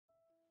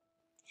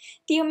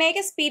The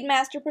Omega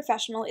Speedmaster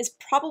Professional is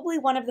probably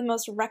one of the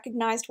most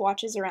recognized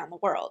watches around the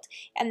world,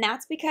 and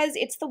that's because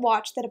it's the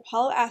watch that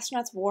Apollo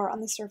astronauts wore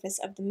on the surface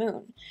of the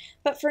moon.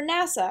 But for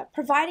NASA,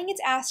 providing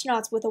its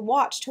astronauts with a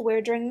watch to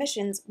wear during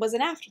missions was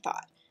an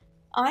afterthought.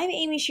 I'm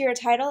Amy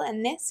Shearer-Title,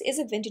 and this is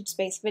a Vintage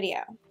Space video.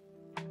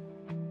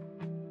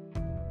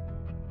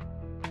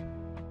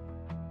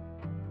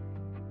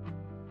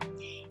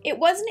 It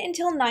wasn't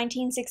until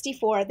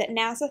 1964 that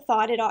NASA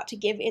thought it ought to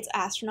give its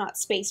astronauts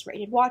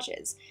space-rated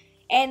watches,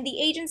 and the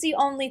agency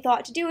only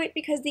thought to do it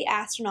because the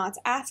astronauts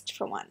asked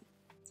for one.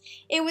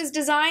 It was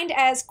designed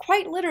as,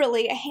 quite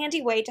literally, a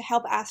handy way to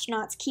help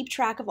astronauts keep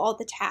track of all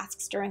the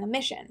tasks during a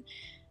mission,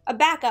 a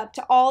backup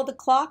to all the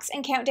clocks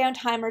and countdown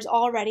timers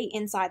already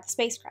inside the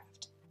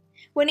spacecraft.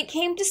 When it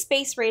came to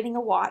space rating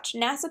a watch,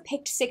 NASA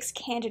picked 6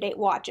 candidate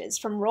watches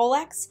from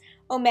Rolex,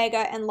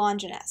 Omega, and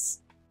Longines.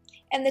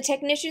 And the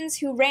technicians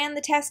who ran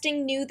the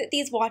testing knew that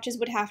these watches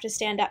would have to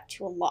stand up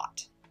to a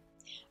lot.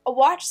 A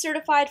watch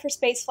certified for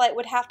spaceflight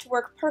would have to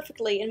work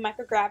perfectly in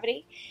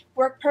microgravity,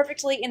 work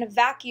perfectly in a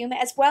vacuum,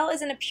 as well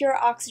as in a pure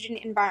oxygen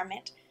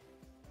environment.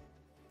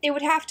 It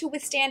would have to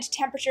withstand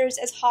temperatures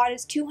as hot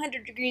as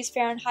 200 degrees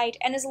Fahrenheit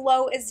and as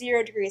low as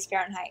 0 degrees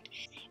Fahrenheit,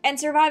 and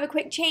survive a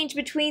quick change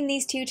between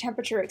these two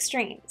temperature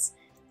extremes.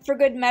 For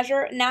good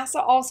measure,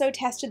 NASA also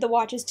tested the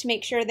watches to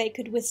make sure they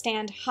could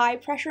withstand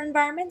high-pressure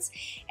environments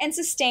and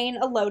sustain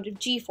a load of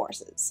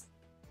G-forces.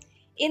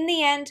 In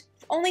the end,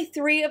 only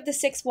 3 of the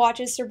 6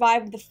 watches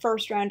survived the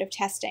first round of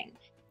testing,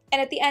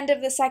 and at the end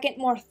of the second,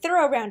 more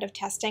thorough round of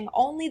testing,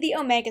 only the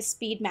Omega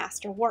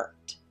Speedmaster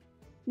worked.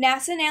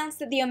 NASA announced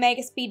that the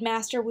Omega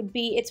Speedmaster would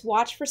be its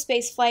watch for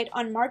spaceflight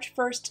on March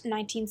 1,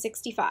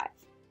 1965.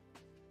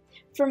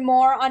 For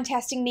more on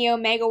testing the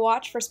Omega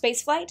watch for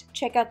spaceflight,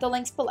 check out the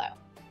links below.